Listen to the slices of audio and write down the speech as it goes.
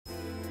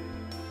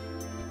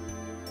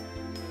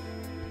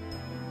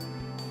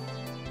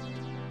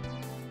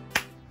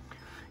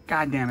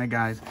God damn it,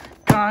 guys.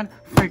 God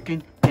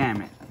freaking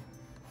damn it.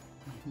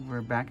 We're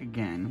back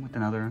again with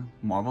another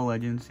Marvel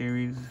Legends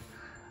series.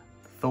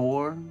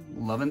 Thor,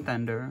 Love and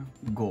Thunder,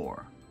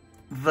 Gorr,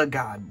 the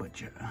God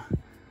Butcher. Go ahead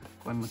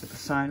and look at the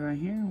side right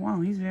here. Wow,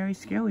 he's very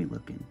scary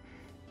looking.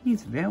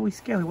 He's very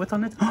scary. What's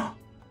on this?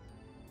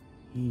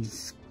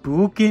 He's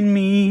spooking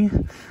me.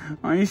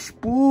 I'm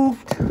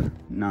spooked.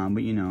 Nah,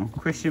 but you know,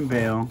 Christian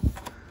Bale,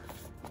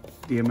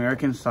 the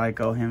American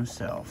Psycho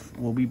himself,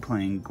 will be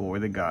playing Gorr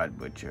the God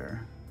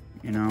Butcher.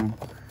 You know,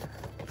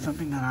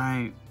 something that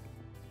I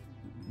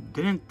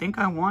didn't think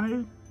I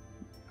wanted.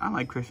 I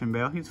like Christian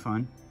Bale. He's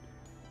fun.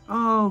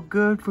 Oh,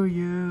 good for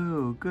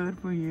you. Good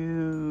for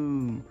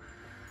you.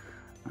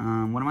 What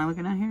am I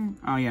looking at here?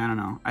 Oh, yeah, I don't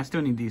know. I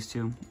still need these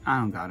two. I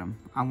don't got them.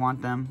 I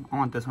want them. I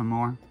want this one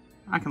more.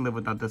 I can live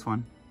without this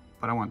one,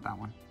 but I want that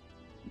one.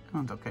 That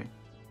one's okay.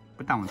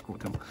 But that one's cool,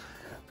 too.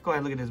 Let's go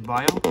ahead and look at his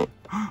bio.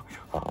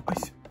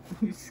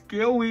 He's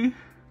scary.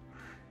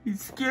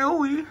 He's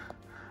scary.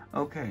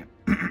 Okay.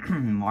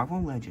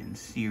 Marvel Legends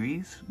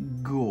series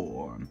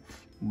Gorr.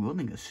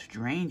 Wielding a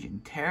strange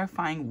and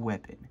terrifying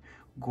weapon,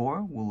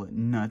 Gorr will let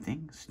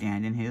nothing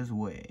stand in his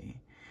way.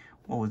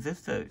 Well, was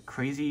this the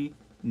crazy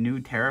new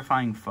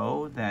terrifying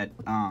foe that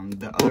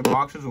the other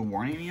boxers were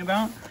warning me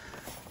about?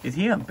 Is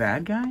he a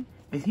bad guy?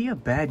 Is he a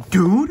bad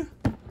dude?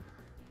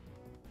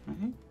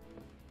 Okay.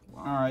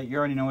 Alright, you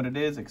already know what it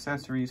is.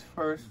 Accessories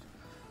first.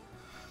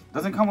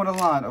 Doesn't come with a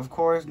lot, of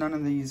course. None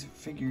of these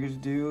figures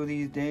do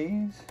these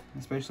days,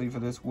 especially for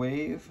this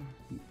wave.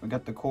 We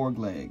got the Korg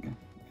leg.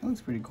 It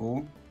looks pretty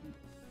cool.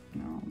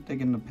 You know,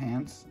 digging the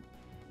pants.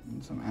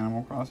 Some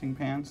Animal Crossing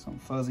pants. Some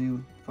fuzzy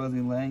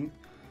leg.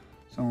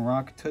 Some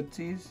rock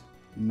tootsies.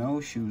 No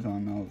shoes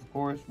on those, of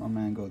course. My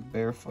man goes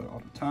barefoot all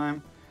the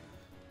time.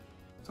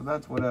 So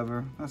that's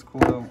whatever. That's cool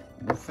though.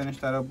 We'll finish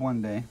that up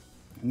one day.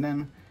 And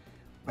then,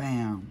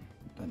 bam,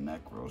 the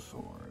Necro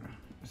Sword.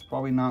 It's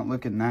probably not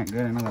looking that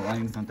good. I know the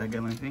lighting's not that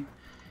good. Let me see.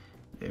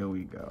 There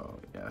we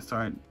go. Yeah,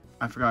 sorry.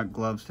 I forgot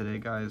gloves today,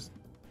 guys.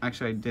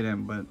 Actually, I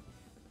didn't, but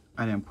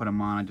I didn't put them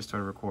on. I just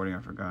started recording.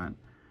 I forgot.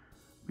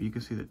 But you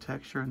can see the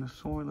texture in the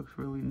sword looks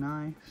really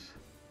nice.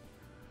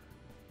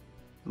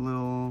 The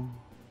little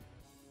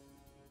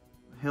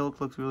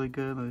hilt looks really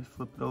good. Let me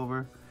flip it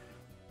over.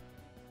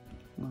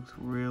 Looks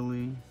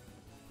really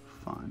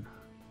fun.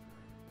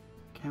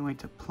 Can't wait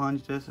to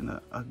plunge this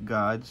into a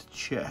god's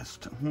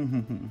chest.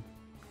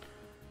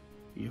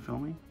 You feel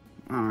me?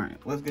 Alright,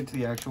 let's get to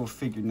the actual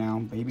figure now,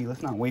 baby.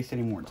 Let's not waste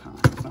any more time.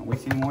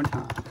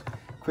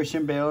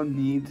 Christian Bale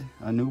needs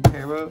a new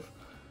pair of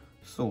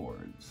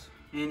swords.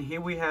 And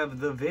here we have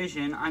the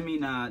Vision,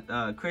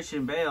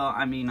 Christian Bale,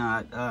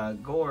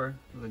 Gorr,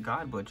 the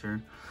God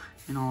Butcher,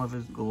 in all of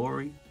his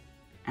glory.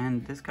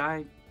 And this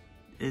guy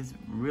is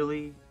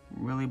really,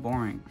 really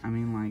boring. I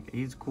mean, like,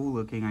 he's cool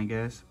looking, I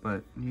guess,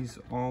 but he's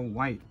all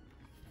white.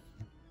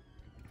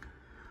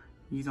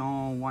 He's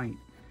all white.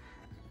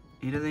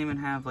 He doesn't even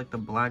have, like, the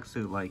black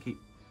suit. Like,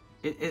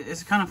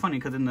 it's kind of funny,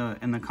 because in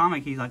the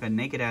comic, he's, like, a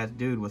naked-ass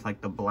dude with,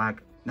 like, the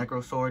black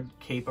Necro Sword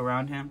cape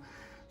around him.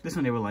 This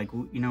one, they were like,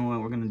 you know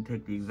what, we're going to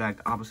take the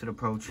exact opposite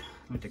approach.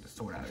 Let me take the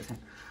sword out of his hand.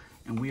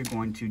 And we're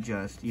going to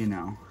just, you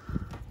know,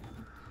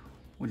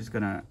 we're just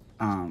going to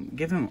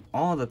give him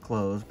all the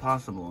clothes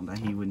possible that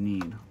he would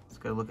need. Let's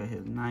go look at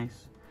his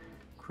nice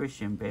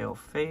Christian Bale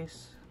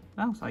face.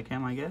 That looks like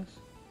him, I guess.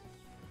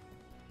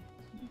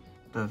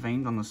 The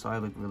veins on the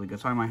side look really good.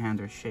 Sorry, my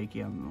hands are shaky.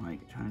 I'm,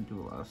 like, trying to do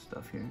a lot of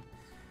stuff here.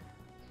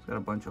 He's got a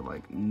bunch of,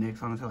 like,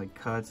 nicks on his head, like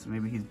cuts.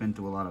 Maybe he's been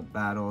through a lot of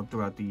battle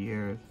throughout the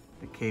years.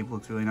 The cape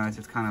looks really nice.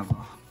 It's kind of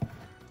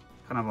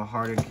a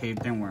harder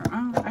cape than where.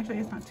 Oh, actually,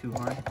 it's not too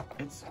hard.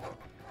 It's.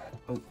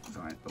 Oh,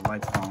 sorry. The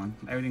light's falling.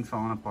 Everything's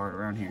falling apart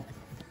around here.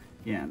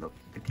 Yeah,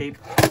 the cape.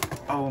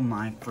 Oh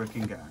my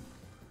freaking god.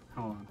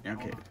 Hold on.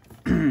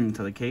 Okay.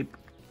 So the cape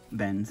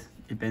bends.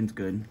 It bends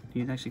good.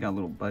 He's actually got a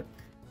little butt,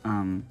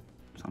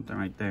 something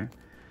right there.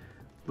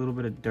 A little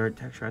bit of dirt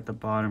texture at the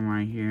bottom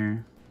right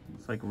here.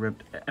 It's like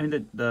ripped. I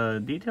mean,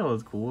 the detail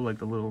is cool, like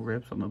the little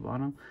rips on the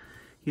bottom.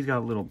 He's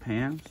got little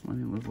pants.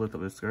 Let's lift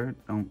up his skirt.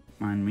 Don't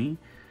mind me.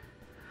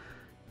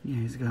 Yeah,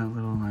 he's got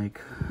little, like,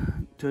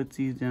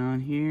 tootsies down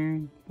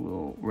here.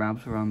 Little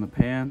wraps around the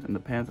pants. And the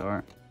pants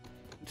are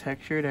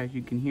textured, as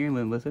you can hear.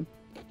 Listen.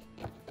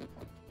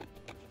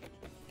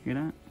 Hear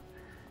that?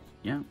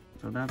 Yeah,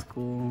 so that's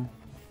cool.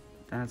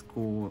 That's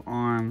cool.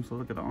 Arms. So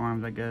look at the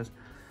arms, I guess.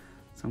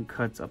 Some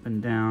cuts up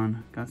and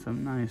down. Got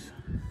some nice.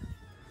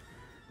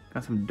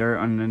 Got some dirt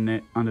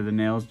under the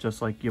nails,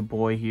 just like your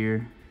boy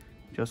here.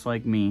 Just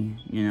like me,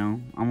 you know.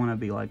 I want to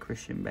be like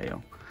Christian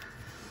Bale.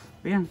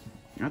 But yeah,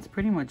 that's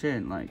pretty much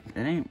it. Like,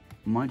 it ain't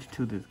much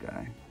to this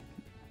guy.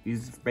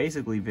 He's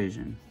basically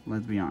Vision,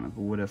 let's be honest,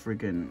 but with a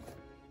freaking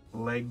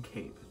leg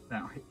cape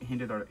that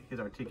hindered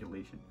his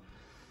articulation.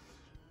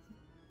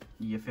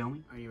 You feel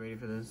me? Are you ready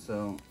for this?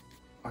 So,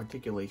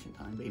 articulation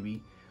time,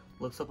 baby.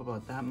 Looks up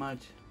about that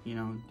much, you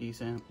know,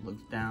 decent.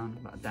 Looks down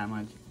about that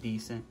much,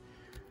 decent.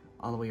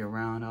 All the way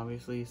around,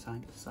 obviously,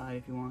 side to side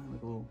if you want.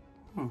 Like a little,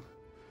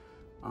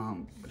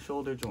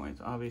 Shoulder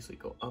joints obviously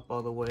go up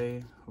all the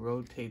way,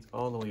 rotates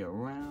all the way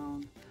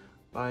around.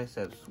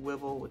 Biceps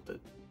swivel with the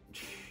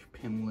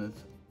pinless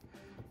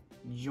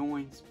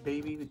joints,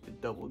 baby, with the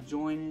double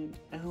jointed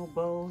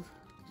elbows.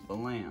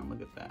 Blam,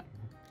 look at that.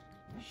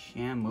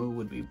 Shamu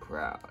would be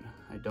proud.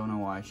 I don't know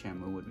why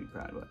Shamu would be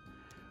proud, but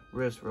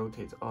wrist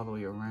rotates all the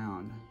way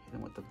around. Hit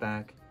him with the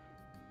back,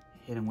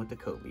 hit him with the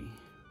Kobe.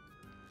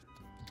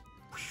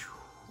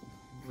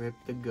 Rip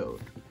the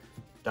goat.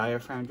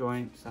 Diaphragm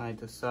joint, side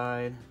to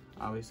side,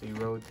 obviously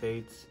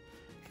rotates,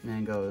 and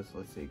then goes,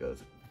 let's see,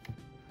 goes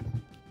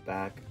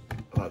back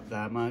about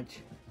that much,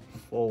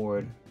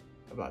 forward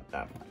about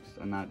that much,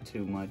 so not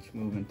too much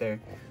movement there.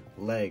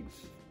 Legs,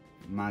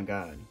 my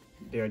God,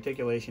 the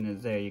articulation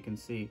is there, you can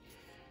see.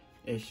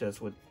 It's just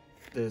with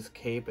this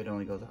cape, it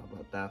only goes out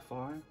about that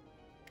far.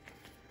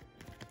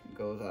 It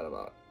goes out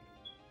about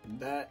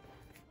that.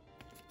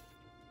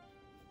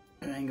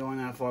 And then going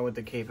that far with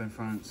the cape in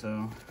front,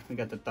 so we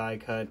got the thigh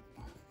cut.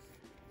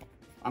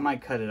 I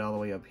might cut it all the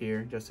way up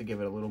here just to give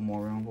it a little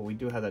more room, but we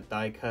do have that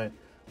thigh cut.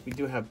 We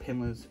do have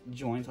pinless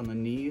joints on the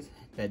knees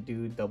that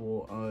do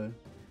double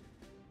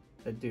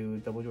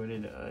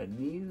jointed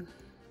knees.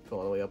 Go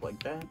all the way up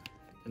like that,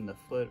 and the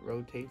foot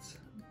rotates,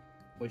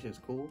 which is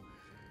cool.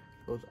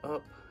 Goes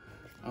up.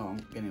 Oh, I'm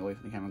getting away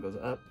from the camera. Goes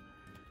up,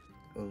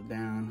 goes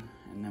down,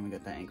 and then we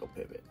got that ankle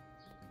pivot.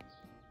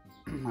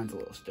 Mine's a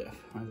little stiff.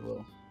 Mine's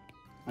got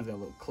a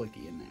little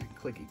clicky in there.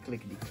 Clickety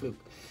cloop.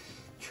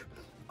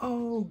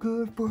 Oh,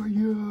 good for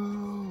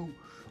you.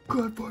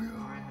 Good for you.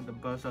 I had to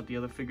bust out the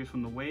other figures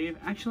from the wave.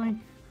 Actually,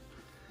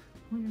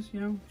 we just,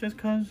 just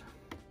cause.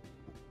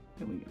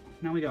 Here we go.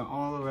 Now we got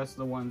all the rest of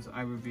the ones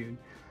I reviewed.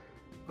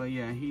 But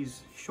yeah,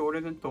 he's shorter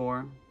than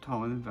Thor,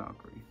 taller than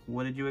Valkyrie.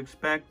 What did you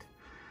expect?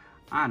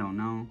 I don't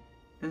know.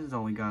 This is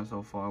all we got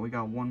so far. We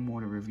got one more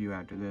to review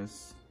after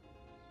this.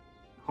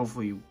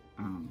 Hopefully,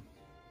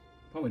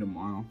 probably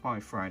tomorrow.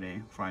 Probably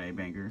Friday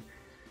banger.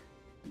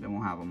 Then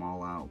we'll have them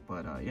all out.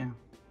 But yeah,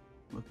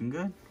 looking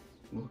good.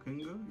 Looking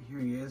good. Here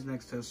he is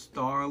next to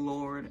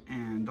Star-Lord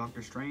and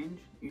Doctor Strange.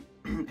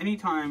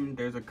 Anytime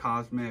there's a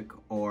cosmic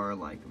or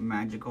like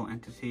magical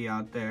entity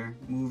out there,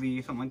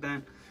 movie, something like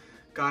that,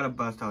 gotta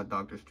bust out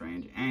Doctor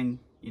Strange. And,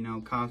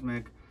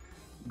 cosmic,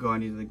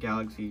 Guardians of the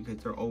Galaxy,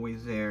 because they're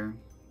always there.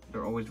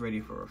 They're always ready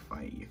for a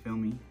fight, you feel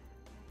me?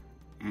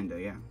 And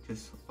yeah,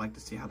 just like to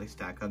see how they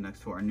stack up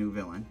next to our new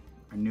villain.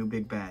 Our new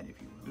big bad,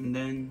 if you will. And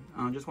then,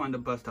 just wanted to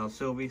bust out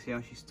Sylvie, see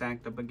how she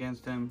stacked up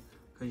against him.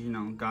 Because,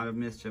 God of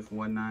Mischief,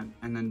 whatnot.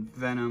 And then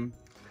Venom,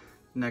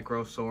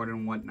 Necro Sword,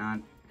 and whatnot.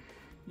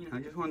 I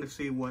just wanted to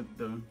see what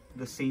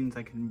the scenes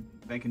I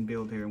can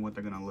build here and what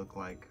they're going to look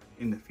like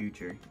in the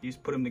future. You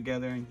just put them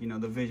together, and,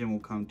 the vision will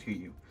come to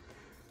you.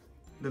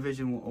 The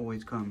vision will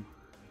always come.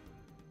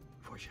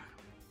 Foreshadow.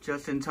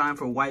 Just in time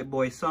for White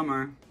Boy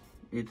Summer,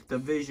 it's the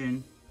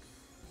Vision.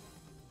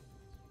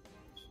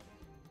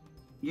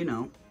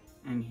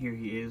 And here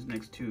he is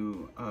next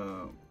to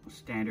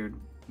standard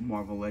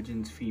Marvel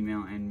Legends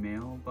female and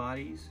male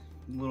bodies.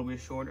 A little bit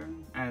shorter,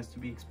 as to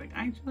be expected.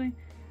 Actually,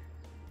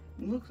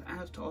 looks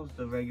as tall as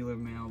the regular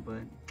male,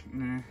 but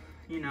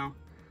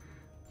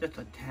just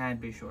a tad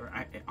bit shorter.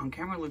 On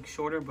camera it looks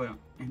shorter, but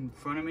in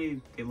front of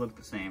me they look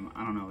the same.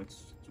 I don't know,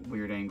 it's a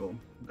weird angle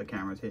the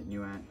camera's hitting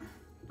you at.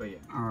 But yeah.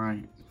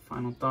 Alright,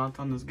 final thoughts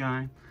on this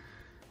guy.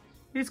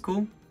 It's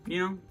cool.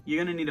 You're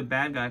gonna need a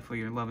bad guy for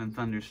your Love and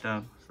Thunder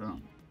stuff, so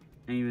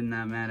ain't even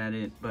that mad at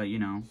it, but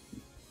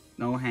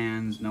no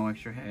hands, no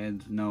extra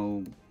heads,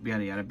 no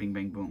yada yada bing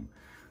bang boom.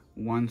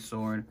 One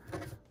sword,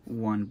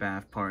 one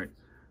bath part,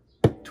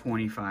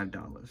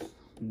 $25.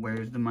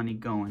 Where's the money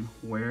going?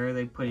 Where are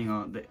they putting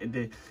all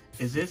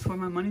is this where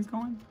my money's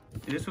going?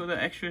 Is this where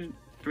the extra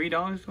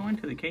 $3 going?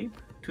 To the cape?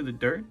 To the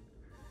dirt?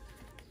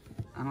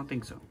 I don't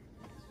think so.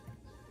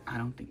 I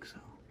don't think so.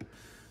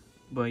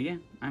 But yeah,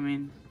 I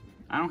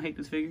don't hate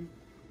this figure.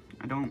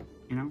 I don't,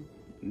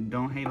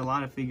 don't hate a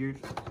lot of figures.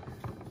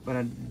 But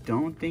I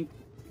don't think,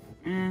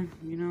 I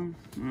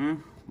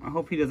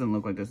hope he doesn't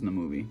look like this in the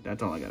movie.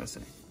 That's all I gotta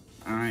say.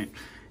 Alright,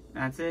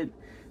 that's it.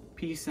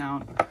 Peace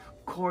out.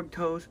 Korg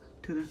toes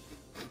to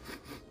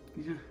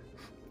the...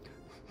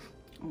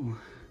 Oh.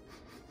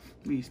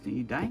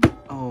 He died?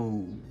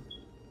 Oh.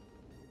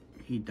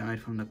 He died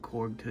from the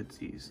Korg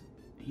Tootsies.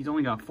 He's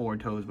only got 4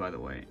 toes, by the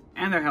way.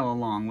 And they're hella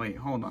long. Wait,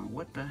 hold on.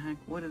 What the heck?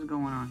 What is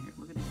going on here?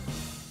 Look at this.